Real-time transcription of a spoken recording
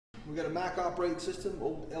we got a Mac operating system,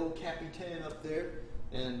 old El Capitan up there,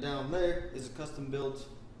 and down there is a custom built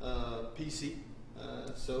PC.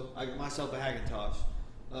 So I got myself a Hackintosh.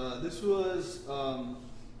 This was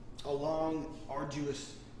a long,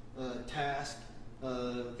 arduous task,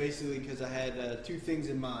 basically because I had two things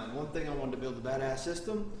in mind. One thing, I wanted to build a badass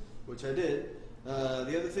system, which I did.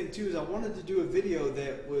 The other thing too is I wanted to do a video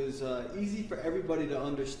that was easy for everybody to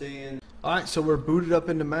understand. Alright, so we're booted up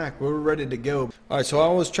into Mac. We're ready to go. Alright, so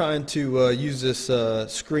I was trying to use this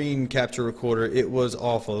screen capture recorder. It was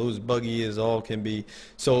awful. It was buggy as all can be.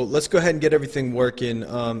 So let's go ahead and get everything working.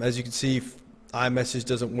 As you can see, iMessage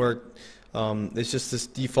doesn't work. It's just this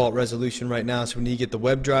default resolution right now. So we need to get the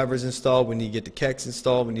web drivers installed. We need to get the Kexts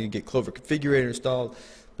installed. We need to get Clover Configurator installed.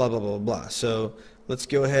 Blah, blah, blah, blah. So let's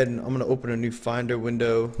go ahead and I'm going to open a new Finder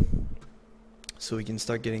window so we can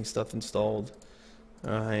start getting stuff installed.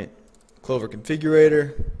 Alright. Clover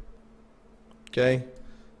Configurator. Okay.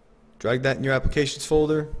 Drag that in your applications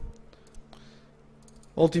folder.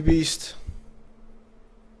 MultiBeast.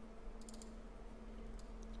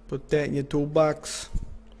 Put that in your toolbox.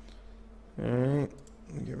 Alright.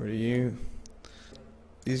 Get rid of you.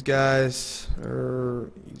 These guys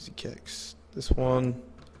are EasyKext. This one.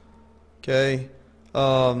 Okay.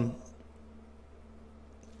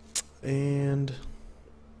 And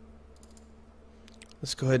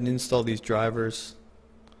let's go ahead and install these drivers.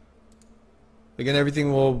 Again,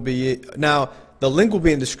 everything will be, now the link will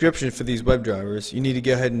be in the description for these web drivers. You need to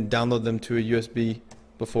go ahead and download them to a USB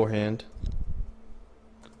beforehand.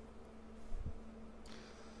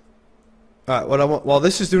 Alright, what I want, while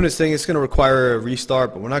this is doing its thing, it's going to require a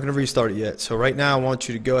restart, but we're not going to restart it yet. So right now I want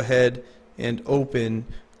you to go ahead and open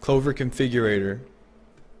Clover Configurator.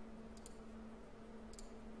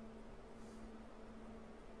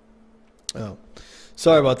 Oh,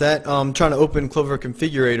 sorry about that. I'm trying to open Clover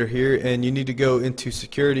Configurator here, and you need to go into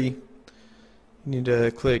security. You need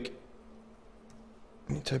to click,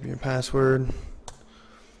 you type in your password,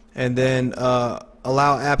 and then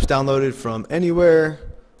allow apps downloaded from anywhere.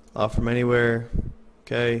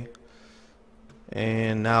 Okay,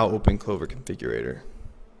 and now open Clover Configurator.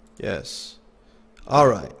 Yes.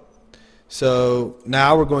 Alright, so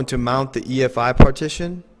now we're going to mount the EFI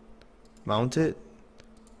partition. Mount it.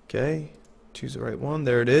 Okay, choose the right one.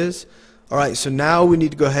 There it is. Alright, so now we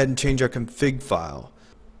need to go ahead and change our config file.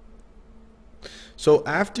 So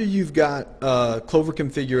after you've got Clover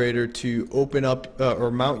Configurator to open up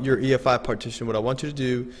or mount your EFI partition, what I want you to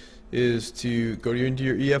do is to go into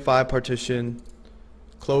your EFI partition,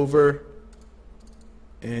 Clover,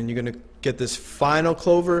 and you're going to get this final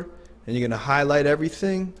Clover, and you're going to highlight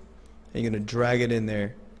everything, and you're going to drag it in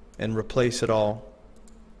there and replace it all.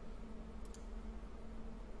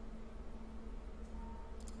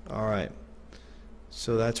 Alright,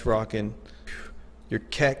 so that's rocking. Your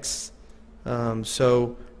Kexts.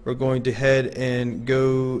 So we're going to head and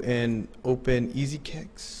go and open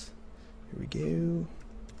EasyKext. Here we go.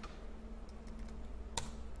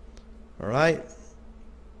 Alright,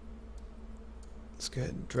 let's go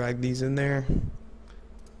ahead and drag these in there.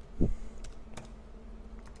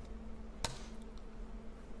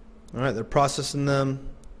 Alright, they're processing them.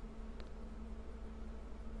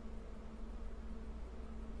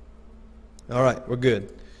 Alright, we're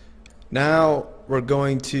good. Now we're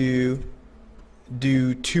going to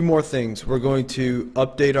do two more things. We're going to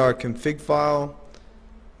update our config file,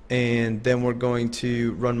 and then we're going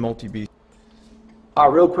to run MultiBeast.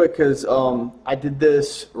 Real quick, because I did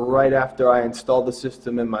this right after I installed the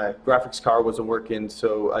system and my graphics card wasn't working,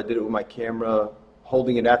 so I did it with my camera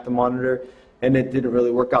holding it at the monitor, and it didn't really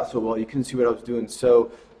work out so well. You couldn't see what I was doing.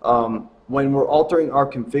 So when we're altering our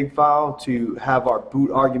config file to have our boot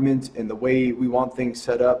arguments and the way we want things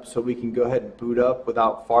set up so we can go ahead and boot up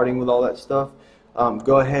without farting with all that stuff,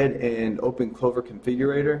 go ahead and open Clover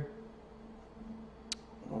Configurator.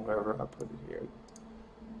 Wherever I put it here.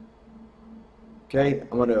 Okay,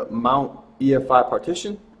 I'm going to mount EFI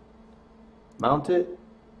partition, mount it,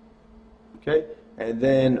 okay, and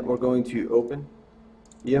then we're going to open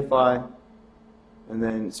EFI, and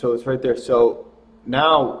then, so it's right there. So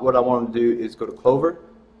now what I want to do is go to Clover,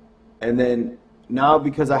 and then now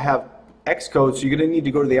because I have Xcode, so you're going to need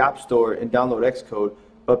to go to the App Store and download Xcode,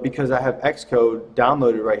 but because I have Xcode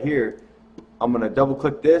downloaded right here, I'm going to double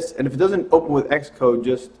click this, and if it doesn't open with Xcode,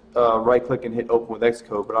 just right click and hit open with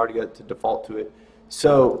Xcode, but I already got it to default to it.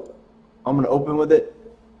 So I'm going to open with it,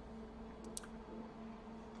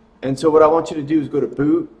 and so what I want you to do is go to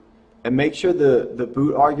boot and make sure the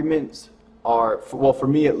boot arguments are, well, for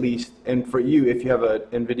me at least, and for you if you have a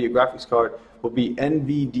NVIDIA graphics card, will be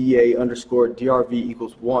NVDA_DRV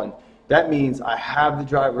 =1. That means I have the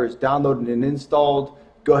drivers downloaded and installed.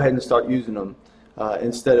 go ahead and start using them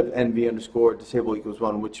instead of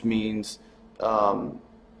nv_disable=1, which means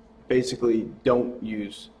basically don't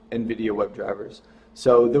use NVIDIA WebDrivers.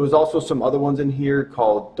 So there was also some other ones in here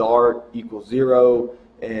called Dart=0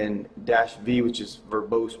 and -V, which is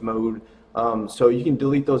verbose mode. So you can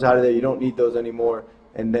delete those out of there. You don't need those anymore,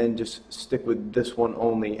 and then just stick with this one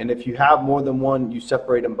only. And if you have more than one, you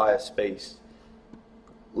separate them by a space.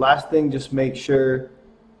 Last thing, just make sure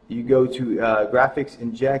you go to graphics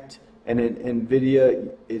inject, and in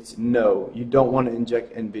NVIDIA it's no. You don't want to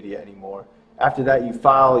inject NVIDIA anymore. After that, you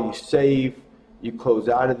file, you save, you close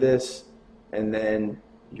out of this, and then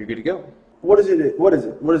you're good to go. What does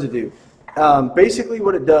it do? Basically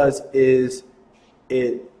what it does is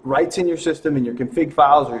it writes in your system, in your config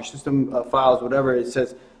files or your system files, whatever, it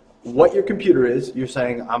says what your computer is. You're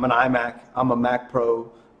saying I'm an iMac, I'm a Mac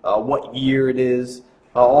Pro, what year it is,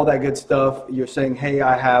 all that good stuff. You're saying, hey,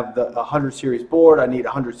 I have the 100 series board, I need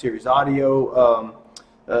 100 series audio,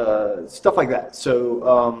 stuff like that.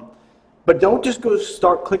 So, but don't just go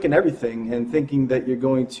start clicking everything and thinking that you're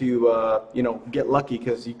going to, get lucky,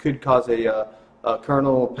 because you could cause a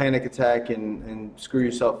kernel panic attack and screw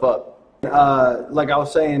yourself up. Like I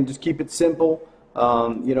was saying, just keep it simple.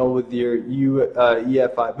 With your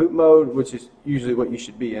UEFI boot mode, which is usually what you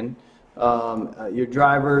should be in. Your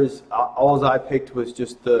drivers, all I picked was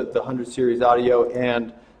just the 100 series audio,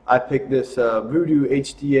 and I picked this Voodoo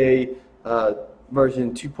HDA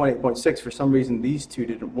version 2.8.6. For some reason, these two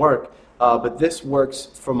didn't work, but this works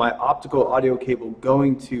for my optical audio cable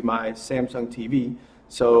going to my Samsung TV.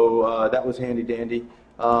 So that was handy dandy.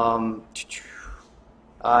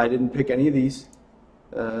 I didn't pick any of these.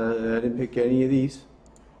 Didn't pick any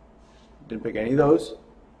of those.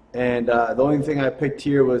 And the only thing I picked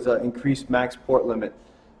here was increased max port limit.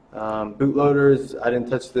 Bootloaders, I didn't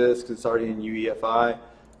touch this because it's already in UEFI.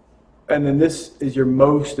 And then this is your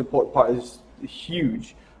most important part. This is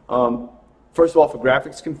huge. First of all, for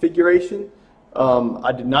graphics configuration,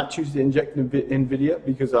 I did not choose to inject nVidia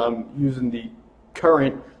because I'm using the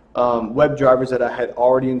current web drivers that I had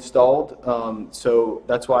already installed. So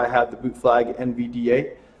that's why I have the boot flag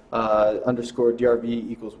nVidia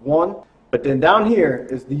 _drv=1. But then down here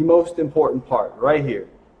is the most important part, right here,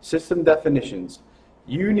 system definitions.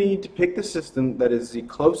 You need to pick the system that is the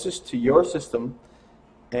closest to your system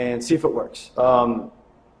and see if it works.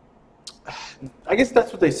 I guess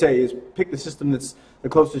that's what they say, is pick the system that's the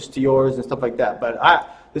closest to yours and stuff like that. But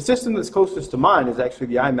the system that's closest to mine is actually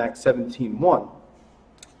the iMac 17.1.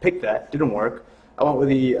 Picked that, didn't work. I went with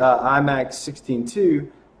the iMac 16.2.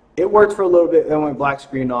 It worked for a little bit, then went black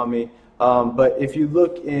screen on me. But if you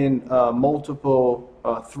look in multiple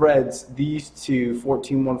threads, these two,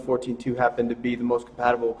 14.1, 14.2, happen to be the most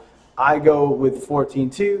compatible. I go with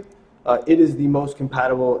 14.2. It is the most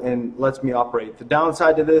compatible and lets me operate. The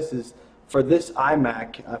downside to this is, for this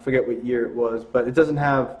iMac, I forget what year it was, but it doesn't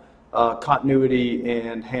have continuity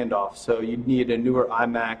and handoff. So you need a newer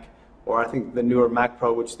iMac, or I think the newer Mac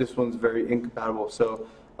Pro, which this one's very incompatible. So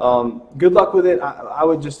good luck with it. I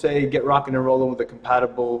would just say get rocking and rolling with a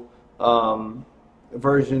compatible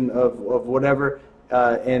version of whatever.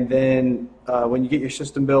 And then when you get your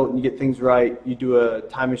system built and you get things right, you do a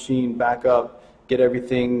time machine backup, get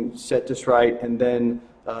everything set just right, and then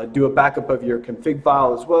do a backup of your config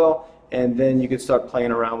file as well. And then you could start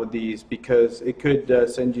playing around with these, because it could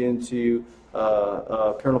send you into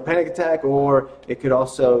a kernel panic attack, or it could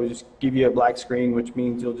also just give you a black screen, which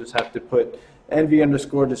means you'll just have to put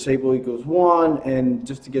nv_disable=1 and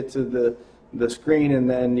just to get to the screen, and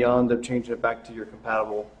then you'll end up changing it back to your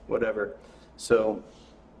compatible whatever. So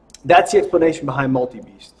that's the explanation behind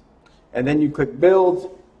MultiBeast. And then you click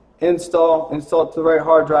build, install it to the right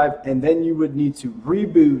hard drive, and then you would need to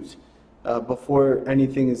reboot before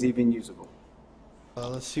anything is even usable.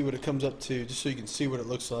 Let's see what it comes up to, just so you can see what it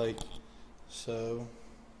looks like. So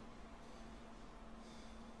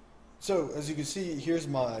as you can see, here's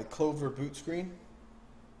my Clover boot screen,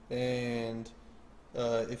 and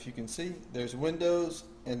if you can see, there's Windows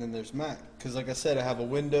and then there's Mac, because like I said, I have a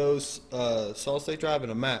Windows solid state drive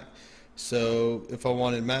and a Mac. So if I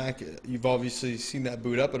wanted Mac, you've obviously seen that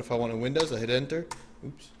boot up, but if I wanted Windows, I hit enter,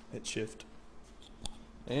 oops, hit shift,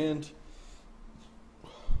 and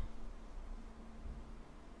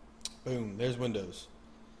boom, there's Windows.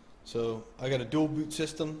 So I got a dual boot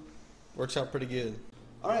system, works out pretty good.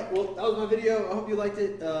 Alright, well, that was my video. I hope you liked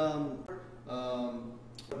it.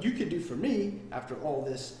 What you can do for me after all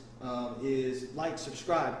this is like,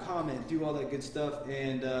 subscribe, comment, do all that good stuff,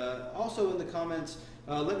 and also in the comments,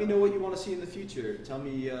 let me know what you want to see in the future. Tell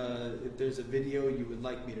me if there's a video you would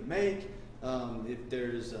like me to make. if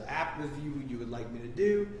there's an app review you would like me to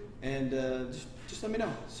do, and just let me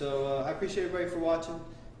know. So I appreciate everybody for watching.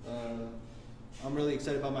 I'm really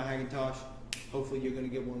excited about my Hackintosh. Hopefully you're going to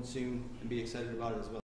get one soon and be excited about it as well.